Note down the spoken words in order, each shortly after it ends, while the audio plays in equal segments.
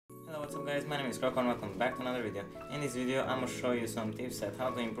Hello, what's up guys, my name is Croko and welcome back to another video. In this video I'm gonna show you some tips at how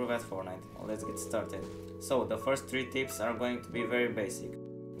to improve at Fortnite. Well, let's get started. So the first 3 tips are going to be very basic.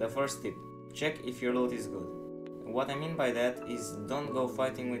 The first tip, check if your loot is good. What I mean by that is don't go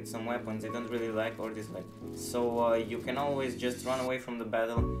fighting with some weapons you don't really like or dislike. So you can always just run away from the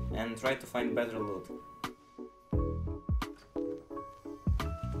battle and try to find better loot.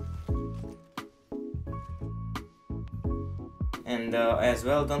 And as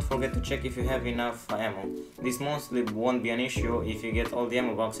well, don't forget to check if you have enough ammo. This mostly won't be an issue if you get all the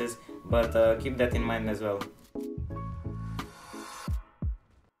ammo boxes, but keep that in mind as well.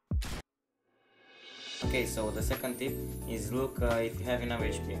 Okay, so the second tip is look if you have enough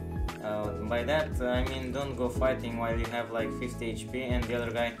HP. By that I mean don't go fighting while you have like 50 HP and the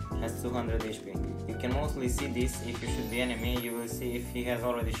other guy has 200 HP. You can mostly see this if you shoot the enemy. You will see if he has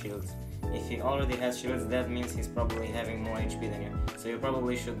already shields. If he already has shields, that means he's probably having more HP than you, so you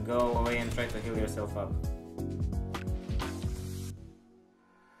probably should go away and try to heal yourself up.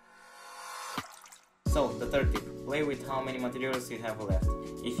 So, the third tip, play with how many materials you have left.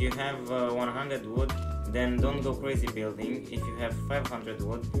 If you have 100 wood, then don't go crazy building. If you have 500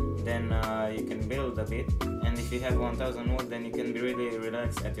 wood, then you can build a bit, and if you have 1000 wood, then you can be really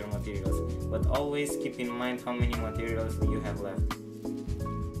relaxed at your materials. But always keep in mind how many materials you have left.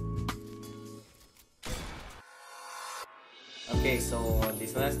 Okay, so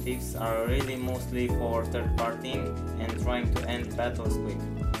these last tips are really mostly for third partying and trying to end battles quick.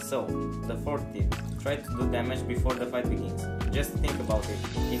 So, the fourth tip, try to do damage before the fight begins. Just think about it,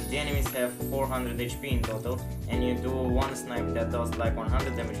 if the enemies have 400 HP in total and you do one snipe that does like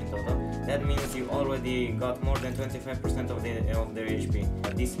 100 damage in total, that means you already got more than 25% of their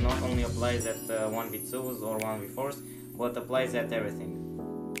HP. This not only applies at 1v2s or 1v4s, but applies at everything.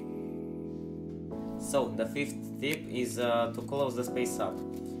 So, the fifth tip is to close the space up,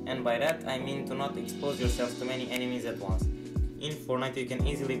 and by that I mean to not expose yourself to many enemies at once. In Fortnite you can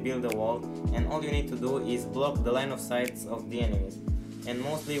easily build a wall, and all you need to do is block the line of sight of the enemies. And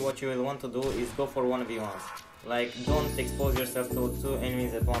mostly what you will want to do is go for 1v1s, like don't expose yourself to 2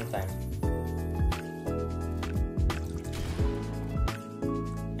 enemies at one time.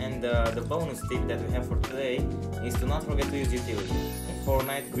 And the bonus tip that we have for today is to not forget to use utility. In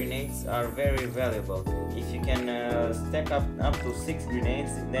Fortnite, grenades are very valuable. If you can stack up to 6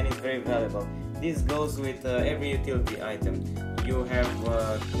 grenades, then it's very valuable. This goes with every utility item. You have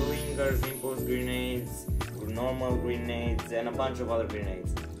clingers, impulse grenades, normal grenades, and a bunch of other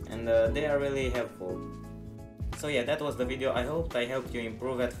grenades. And they are really helpful. So yeah, that was the video. I hope I helped you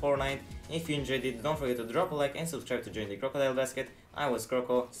improve at Fortnite. If you enjoyed it, don't forget to drop a like and subscribe to join the Crocodile Basket. I was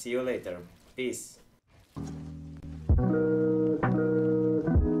Croko, see you later. Peace.